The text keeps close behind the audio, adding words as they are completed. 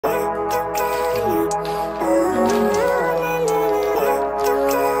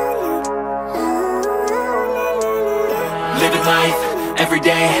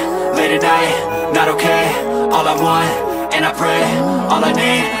day, late at night, not okay. All I want, and I pray, all I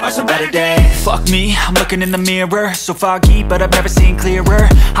need are some better days. Fuck me, I'm looking in the mirror, so foggy, but I've never seen clearer.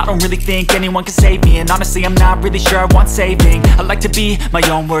 I don't really think anyone can save me, and honestly I'm not really sure I want saving. I like to be my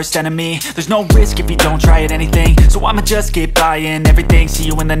own worst enemy. There's no risk if you don't try at anything, so I'ma just keep buying everything. See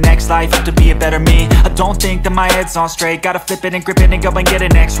you in the next life, hope to be a better me. I don't think that my head's on straight, gotta flip it and grip it and go and get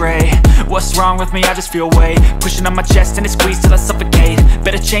an x-ray. What's wrong with me? I just feel weight pushing on my chest and it squeezes till I suffocate.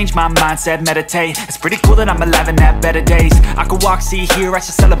 Better change my mindset, meditate. It's pretty cool that I'm alive and have better days. I could walk, see, hear, I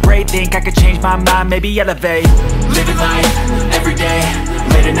should celebrate. Think I could change my mind, maybe elevate. Living life, everyday,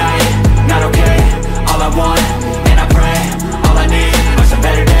 late at night, not okay. All I want, and I pray, all I need are some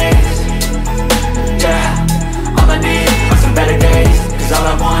better days. Yeah, all I need are some better days. Cause all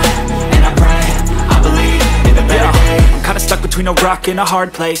I want, and I pray, I believe in the better days. I'm kinda stuck between a rock and a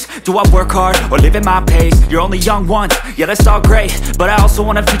hard place. Do I work hard, or live at my pace? You're only young once, yeah that's all great, but I also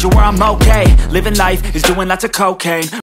want a future where I'm okay. Living life is doing lots of cocaine.